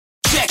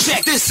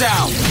Check this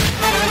out.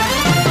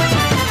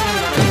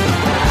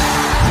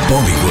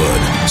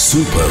 Bollywood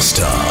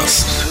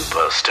Superstars.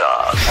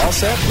 All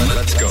set?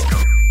 Let's go.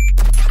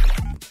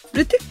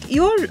 Ritik,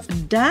 your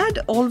dad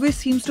always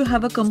seems to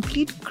have a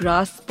complete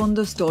grasp on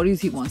the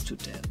stories he wants to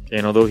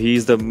tell. Though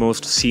he's the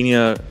most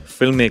senior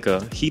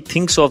filmmaker, he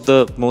thinks of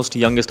the most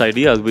youngest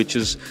ideas, which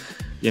is,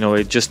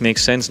 it just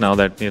makes sense now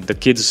that the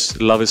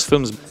kids love his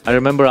films. I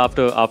remember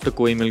after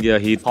Koi Mil Gaya,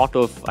 he thought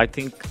of, I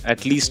think,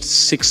 at least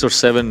 6 or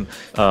 7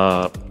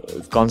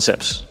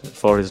 concepts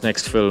for his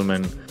next film,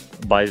 and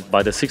by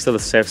the 6th or the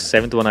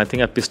 7th one, I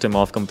think I pissed him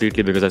off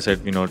completely because I said,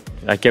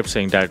 I kept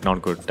saying, Dad,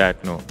 not good. Dad,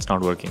 no, it's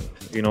not working.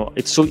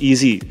 It's so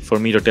easy for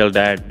me to tell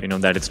Dad,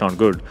 that it's not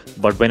good.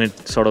 But when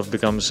it sort of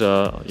becomes,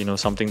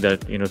 something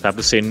that, I have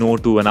to say no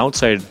to an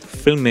outside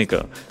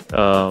filmmaker,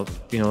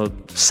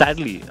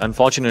 sadly,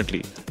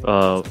 unfortunately,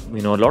 a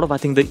lot of, I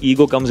think, the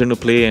ego comes into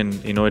play, and,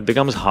 it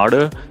becomes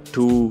harder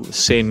to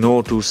say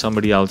no to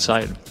somebody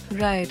outside.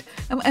 Right.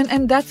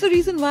 And that's the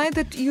reason why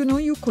that,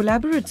 you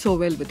collaborate so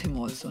well with him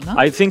also, no?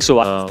 I think so.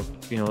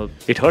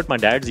 It hurt my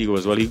dad's ego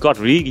as well.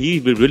 He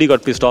really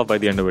got pissed off by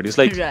the end of it. It's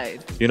like,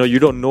 right. You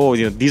don't know,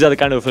 these are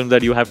the kind of films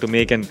that you have to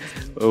make, and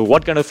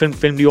what kind of film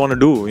do you want to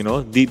do,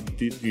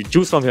 you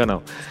choose from here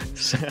now.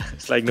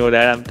 It's like, no,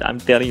 Dad, I'm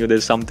telling you,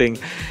 there's something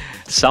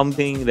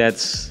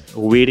that's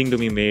waiting to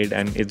be made,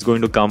 and it's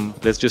going to come.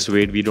 Let's just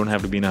wait. We don't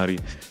have to be in a hurry.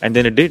 And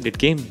then it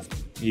came.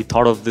 He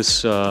thought of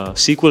this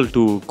sequel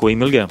to Koi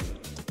Mil Gaya.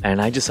 And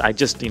I just,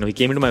 he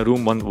came into my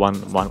room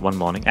one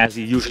morning, as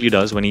he usually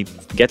does when he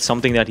gets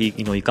something that he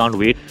can't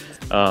wait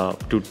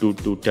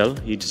to tell.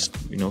 He just,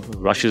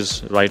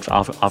 rushes right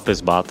after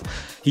his bath.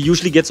 He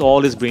usually gets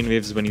all his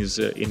brainwaves when he's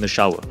in the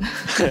shower.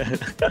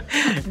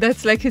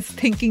 That's like his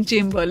thinking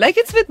chamber. Like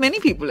it's with many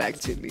people,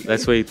 actually.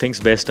 That's where he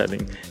thinks best, I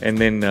think. And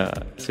then,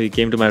 so he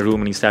came to my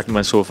room and he sat on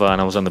my sofa, and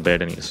I was on the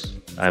bed, and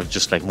I've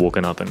just like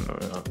woken up and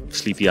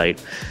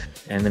sleepy-eyed.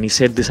 And then he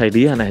said this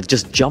idea, and I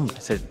just jumped. I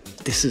said,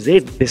 this is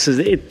it.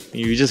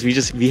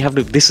 We have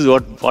to, this is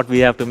what we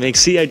have to make.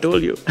 See, I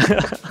told you.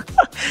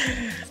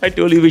 I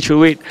told you we should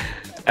wait.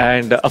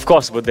 And of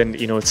course, but then,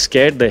 it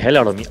scared the hell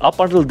out of me. Up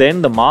until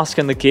then, the mask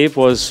and the cape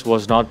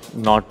was not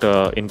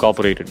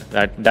incorporated.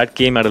 That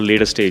came at a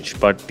later stage.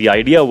 But the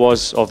idea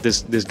was of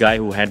this guy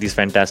who had these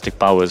fantastic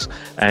powers,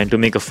 and to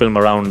make a film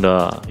around,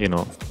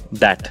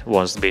 that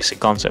was the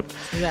basic concept.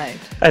 Right.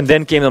 And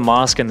then came the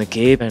mask and the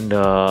cape, and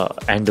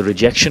the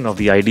rejection of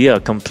the idea,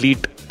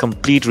 complete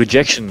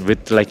rejection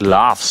with like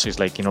laughs. It's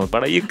like,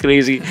 but are you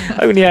crazy?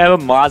 I mean, you have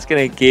a mask and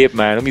a cape,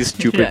 man. Don't be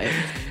stupid. Right.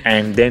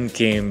 And then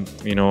came,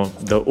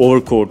 the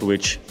overcoat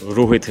which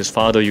Rohit, his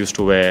father, used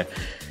to wear.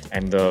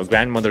 And the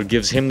grandmother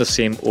gives him the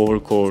same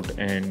overcoat.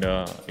 And,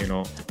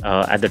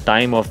 at the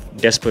time of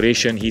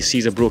desperation, he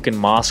sees a broken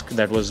mask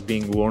that was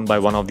being worn by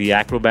one of the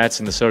acrobats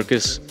in the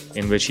circus,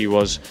 in which he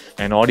was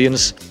an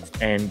audience.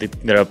 And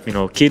there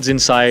are, kids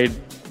inside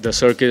the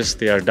circus.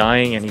 They are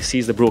dying, and he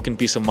sees the broken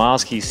piece of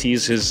mask. He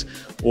sees his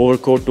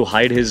overcoat to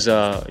hide his,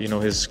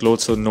 his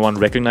clothes so no one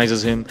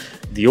recognizes him.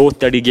 The oath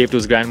that he gave to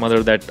his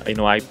grandmother that,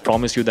 I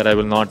promise you that I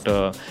will not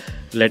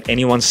let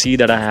anyone see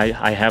that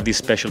I have these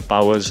special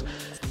powers.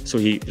 So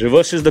he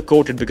reverses the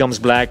coat, it becomes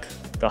black.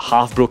 The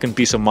half-broken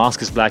piece of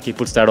mask is black. He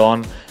puts that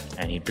on,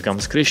 and he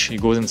becomes Krish. He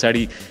goes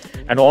inside.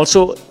 And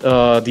also,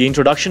 the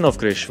introduction of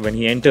Krish, when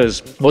he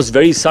enters, was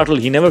very subtle.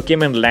 He never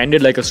came and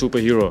landed like a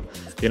superhero.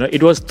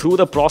 It was through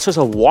the process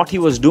of what he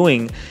was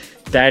doing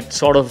that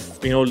sort of,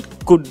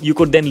 you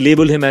could then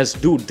label him as,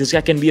 dude, this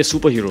guy can be a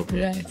superhero.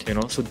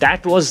 Right. So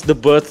that was the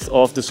birth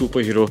of the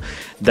superhero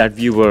that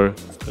we were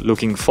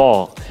looking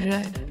for.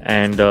 Right.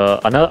 And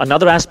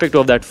another aspect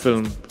of that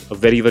film, a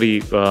very,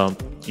 very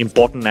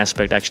important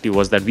aspect actually,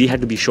 was that we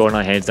had to be sure in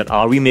our heads that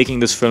are we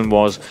making this film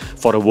was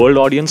for a world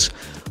audience,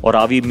 or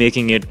are we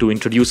making it to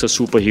introduce a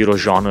superhero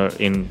genre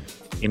in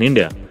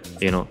India?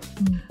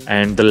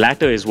 And the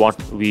latter is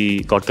what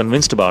we got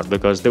convinced about,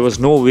 because there was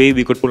no way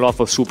we could pull off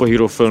a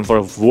superhero film for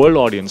a world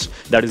audience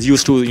that is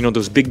used to,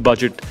 those big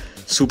budget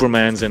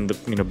Supermans and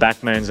the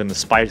Batmans and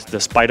the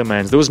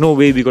Spider-Mans. There was no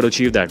way we could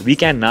achieve that. We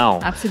can now.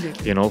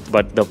 Absolutely.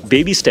 But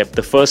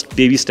the first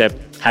baby step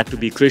had to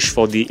be Krish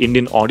for the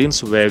Indian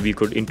audience, where we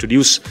could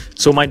introduce.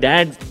 So my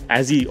dad,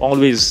 as he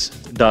always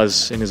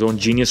does in his own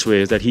genius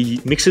way, is that he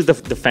mixes the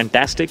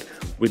fantastic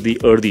with the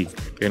earthy.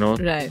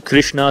 Right.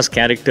 Krishna's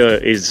character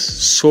is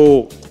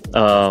so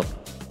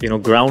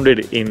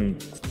grounded in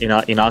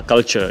our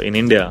culture in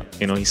India.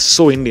 He's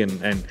so Indian,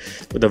 and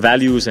the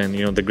values, and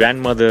the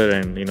grandmother,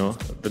 and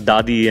the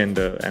dadi, and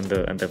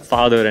the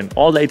father, and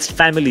all that. It's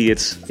family.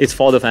 It's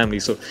for the family.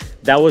 So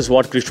that was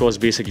what Krish was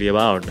basically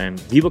about,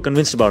 and we were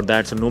convinced about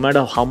that. So no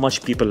matter how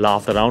much people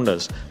laughed around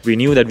us, we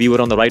knew that we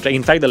were on the right track.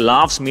 In fact, the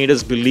laughs made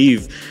us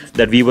believe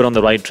that we were on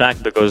the right track,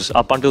 because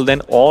up until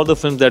then, all the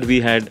films that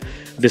we had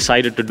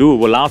decided to do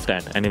were laughed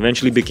at and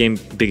eventually became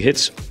big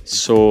hits.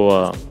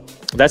 So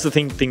that's the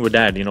thing with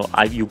Dad.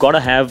 You gotta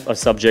have a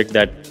subject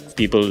that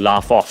people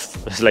laugh off.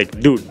 It's like,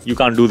 dude, you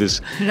can't do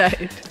this.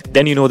 Right.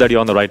 Then you know that you're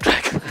on the right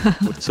track.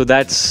 So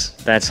that's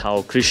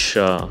how Krish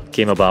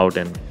came about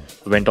and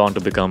went on to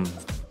become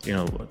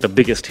the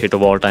biggest hit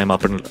of all time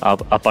up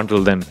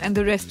until then. And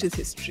the rest is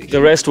history.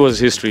 The rest was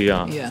history,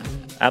 yeah. Yeah.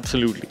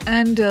 Absolutely.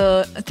 And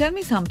tell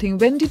me something.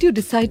 When did you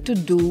decide to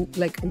do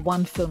like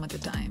one film at a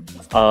time?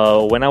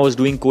 When I was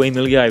doing Koi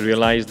Mil Gaya, I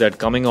realized that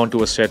coming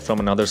onto a set from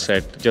another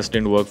set just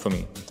didn't work for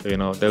me.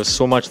 There was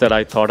so much that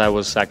I thought I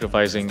was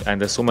sacrificing,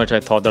 and there's so much I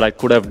thought that I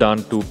could have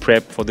done to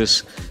prep for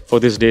this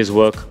day's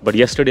work. But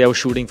yesterday I was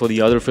shooting for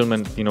the other film,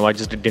 and I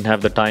just didn't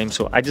have the time.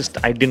 So I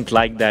didn't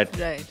like that.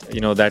 Right.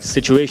 That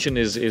situation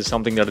is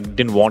something that I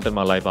didn't want in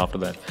my life after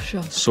that.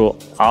 Sure. So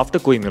after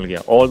Koi Mil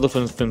Gaya, all the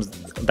films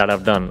that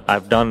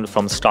I've done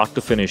from start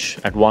to finish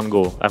at one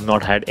go. I've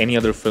not had any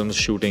other films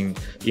shooting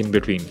in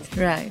between.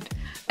 Right.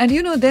 And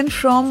then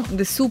from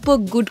the super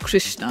good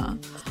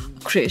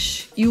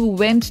Krish, you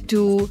went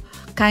to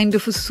kind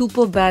of a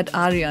super bad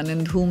Aryan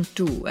in Dhoom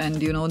 2, and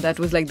that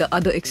was like the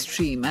other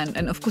extreme,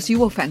 and of course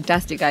you were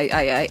fantastic.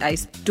 I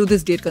to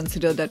this date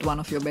consider that one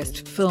of your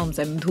best films,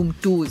 and Dhoom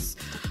 2 is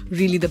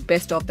really the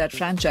best of that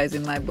franchise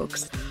in my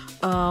books.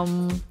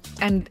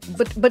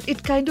 But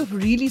it kind of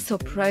really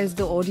surprised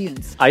the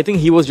audience. I think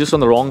he was just on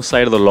the wrong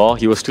side of the law.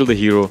 He was still the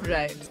hero.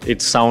 Right.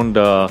 It sounded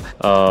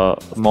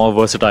more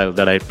versatile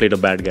that I played a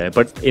bad guy.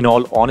 But in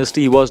all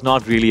honesty, he was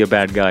not really a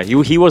bad guy.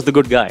 He was the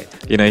good guy.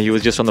 He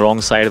was just on the wrong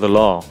side of the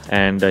law,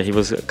 and he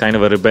was kind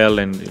of a rebel,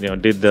 and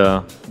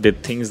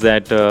did things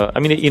that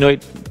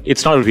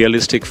it's not a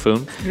realistic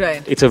film.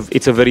 Right.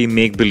 It's a very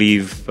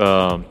make-believe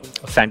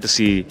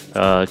fantasy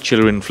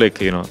children flick.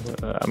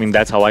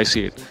 That's how I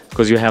see it.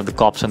 Because you have the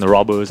cops and the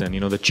robbers, and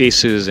the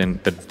chases and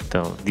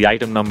the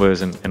item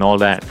numbers and all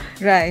that.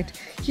 Right.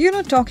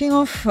 Talking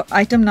of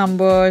item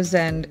numbers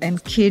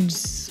and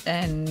kids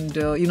and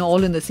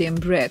all in the same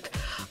breath.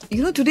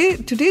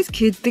 Today's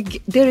kids,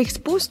 they're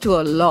exposed to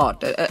a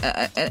lot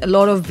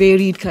of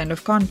varied kind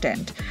of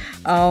content.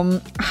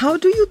 How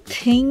do you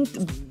think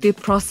they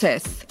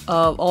process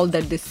all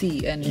that they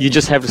see? And you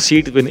just have to see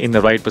it in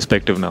the right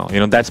perspective now.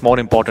 That's more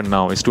important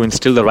now, is to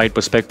instill the right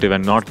perspective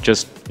and not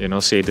just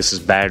say this is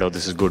bad or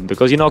this is good,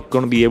 because you're not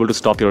going to be able to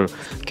stop your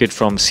kid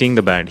from seeing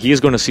the bad. He is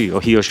going to see,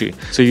 or he or she.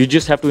 So you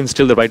just have to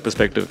instill the right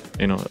perspective.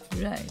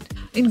 Right.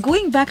 In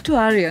going back to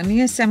Aryan,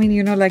 yes,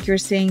 like you're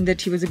saying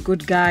that he was a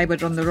good guy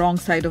but on the wrong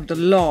side of the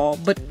law,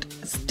 but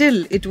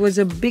still it was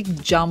a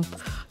big jump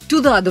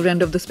to the other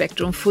end of the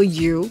spectrum for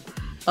you.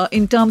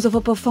 In terms of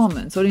a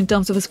performance or in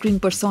terms of a screen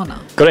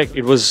persona. Correct.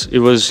 It was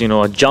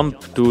a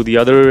jump to the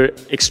other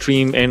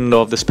extreme end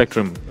of the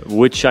spectrum,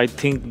 which I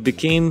think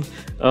became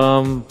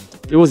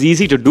it was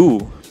easy to do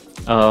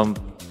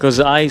because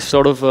I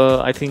sort of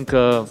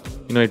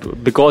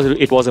because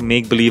it was a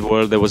make-believe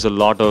world. There was a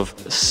lot of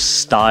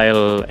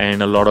style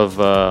and a lot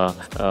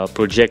of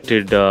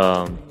projected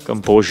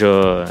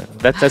composure.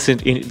 That's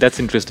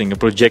interesting. A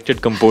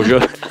projected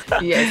composure.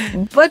 Yes,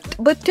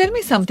 but tell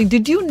me something.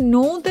 Did you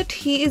know that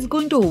he is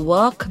going to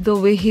work the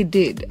way he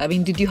did? I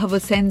mean, did you have a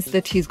sense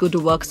that he's going to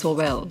work so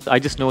well? I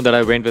just know that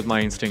I went with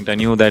my instinct. I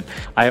knew that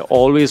I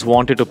always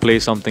wanted to play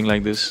something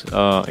like this.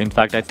 In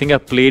fact, I think I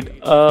played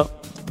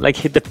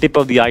hit the tip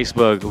of the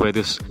iceberg where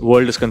this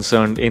world is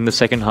concerned in the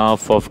second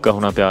half of Kaho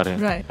Na Pyar Hai,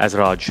 right, as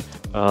Raj.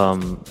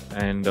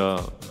 And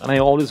I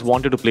always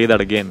wanted to play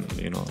that again,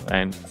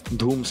 and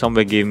Dhoom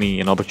somewhere gave me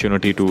an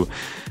opportunity to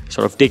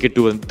sort of take it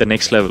to the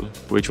next level,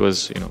 which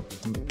was,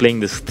 playing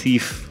this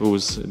thief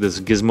who's this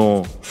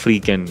gizmo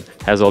freak and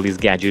has all these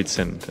gadgets,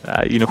 and,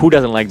 who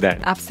doesn't like that?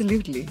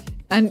 Absolutely.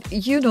 And,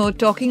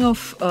 talking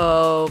of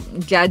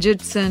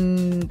gadgets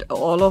and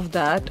all of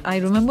that, I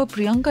remember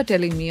Priyanka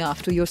telling me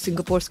after your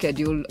Singapore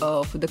schedule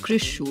for the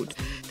Krish shoot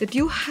that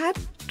you had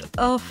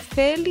a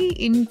fairly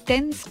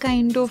intense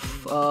kind of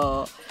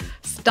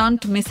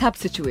stunt mishap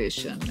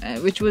situation,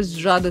 which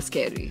was rather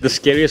scary. The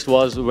scariest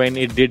was when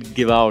it did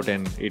give out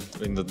and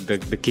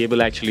the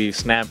cable actually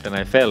snapped and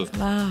I fell.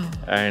 Wow.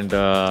 And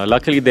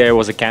luckily there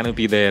was a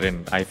canopy there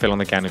and I fell on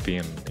the canopy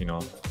and,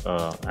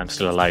 I'm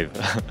still alive.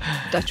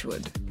 Touch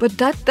wood. But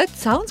that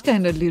sounds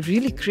kind of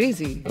really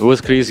crazy. It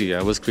was crazy.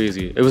 It was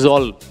crazy. It was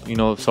all,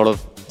 sort of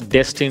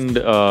destined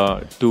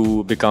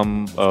to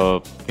become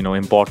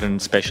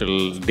important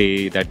special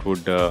day that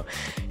would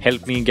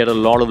help me get a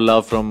lot of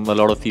love from a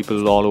lot of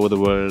people all over the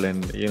world,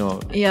 and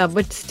yeah,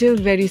 but still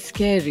very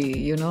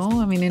scary.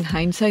 I mean, in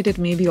hindsight it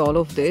may be all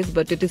of this,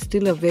 but it is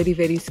still a very,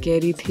 very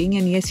scary thing.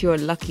 And yes, you are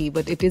lucky,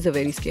 but it is a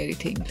very scary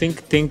thing.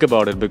 Think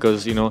about it,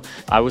 because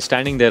I was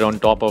standing there on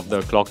top of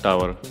the clock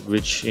tower,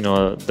 which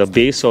the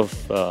base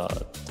of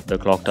the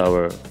clock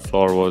tower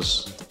floor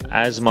was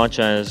as much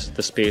as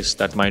the space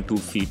that my 2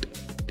 feet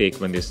take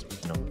when they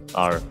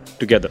are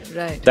together.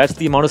 Right. That's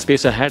the amount of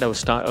space I had. I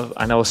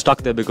was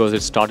stuck there because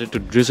it started to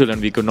drizzle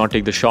and we could not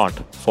take the shot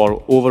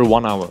for over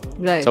 1 hour.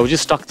 Right. So I was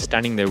just stuck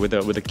standing there with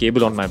a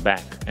cable on my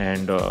back,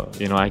 and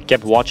I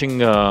kept watching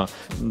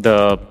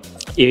the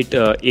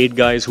eight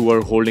guys who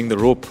were holding the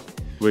rope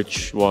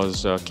which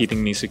was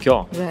keeping me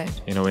secure. Right.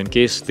 In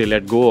case they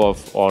let go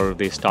of, or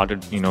they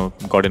started,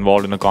 got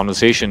involved in a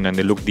conversation and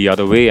they looked the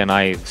other way and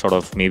I sort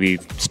of maybe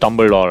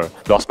stumbled or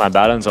lost my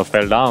balance or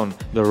fell down,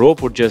 the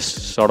rope would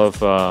just sort of,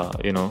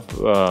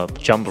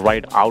 jump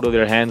right out of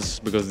their hands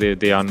because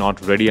they are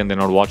not ready and they're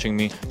not watching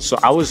me. So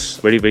I was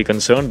very, very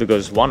concerned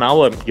because 1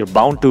 hour, you're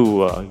bound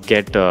to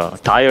get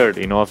tired,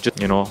 of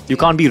just, you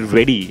can't be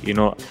ready,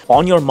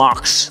 on your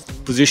marks.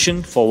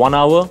 Position for 1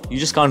 hour, you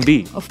just can't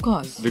be. Of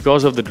course.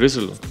 Because of the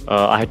drizzle,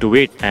 I had to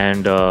wait.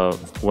 And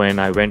when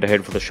I went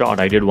ahead for the shot,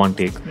 I did one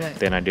take. Right.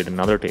 Then I did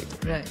another take.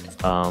 Right.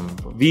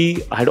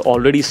 We had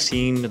already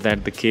seen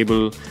that the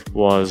cable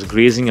was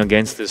grazing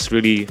against this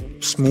really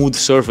smooth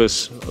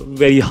surface,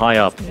 very high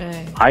up.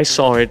 Right. I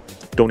saw it.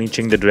 Tony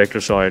Ching, the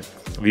director, saw it.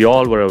 We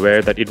all were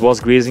aware that it was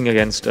grazing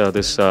against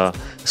this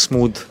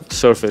smooth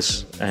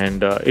surface,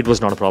 and it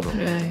was not a problem.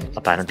 Right.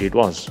 Apparently, it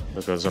was,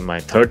 because on my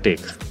third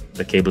take,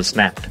 the cable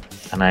snapped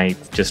and I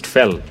just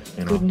fell.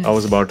 Goodness. I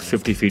was about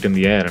 50 feet in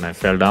the air and I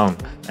fell down.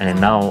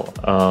 And now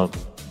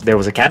there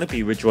was a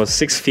canopy which was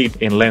 6 feet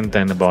in length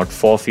and about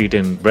 4 feet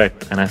in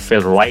breadth, and I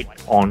fell right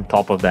on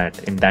top of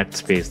that, in that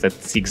space.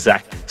 That's the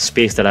exact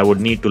space that I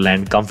would need to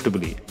land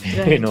comfortably.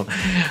 Right.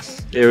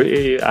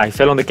 I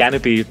fell on the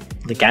canopy.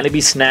 The canopy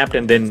snapped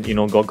and then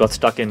got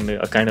stuck in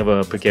a kind of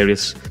a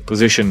precarious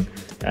position.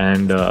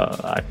 And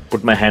I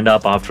put my hand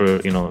up after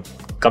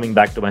coming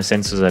back to my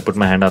senses. I put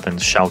my hand up and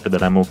shouted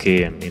that I'm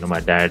okay. And my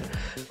dad,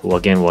 who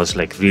again was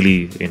like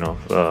really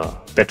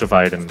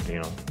petrified and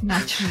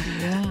Naturally,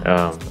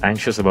 yeah.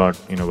 anxious about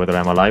whether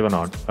I'm alive or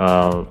not,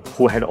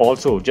 who had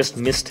also just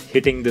missed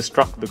hitting this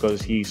truck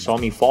because he saw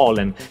me fall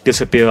and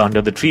disappear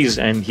under the trees,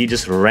 and he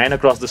just ran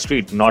across the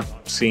street, not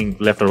seeing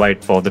left or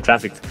right for the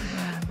traffic.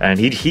 And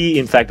he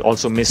in fact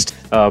also missed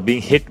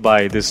being hit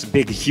by this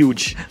big,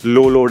 huge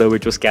low loader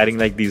which was carrying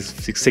like these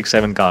six,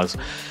 7 cars.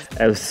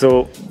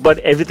 But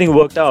everything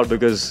worked out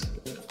because,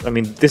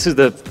 this is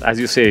as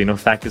you say,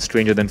 fact is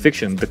stranger than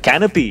fiction. The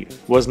canopy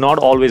was not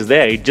always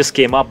there. It just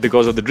came up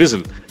because of the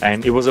drizzle.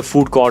 And it was a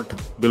food court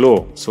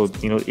below. So,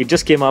 it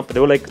just came up.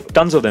 There were like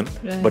tons of them.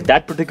 Right. But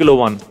that particular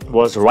one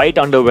was right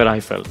under where I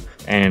fell.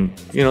 And,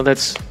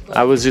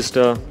 I was just,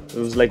 it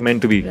was like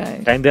meant to be.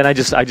 Right. And then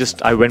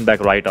I went back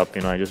right up,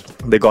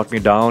 they got me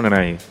down and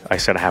I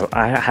said,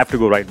 I have to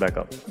go right back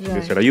up. Right.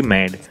 They said, are you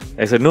mad?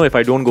 I said, no, if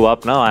I don't go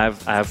up now, I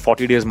have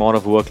 40 days more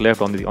of work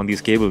left on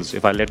these cables.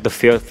 If I let the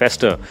fear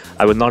fester,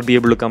 I will not be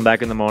able to come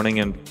back in the morning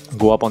and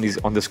go up on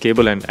this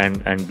cable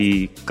and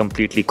be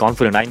completely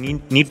confident. I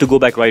need to go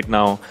back right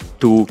now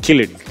to kill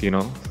it,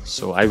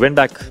 So I went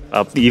back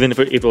up, even if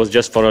it was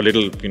just for a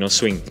little,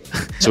 swing.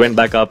 So went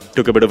back up,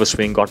 took a bit of a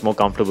swing, got more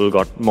comfortable,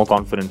 got more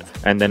confident,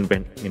 and then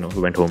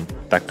we went home,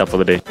 packed up for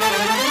the day.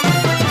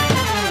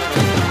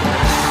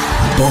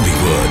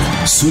 Bollywood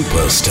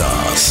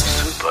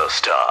Superstars.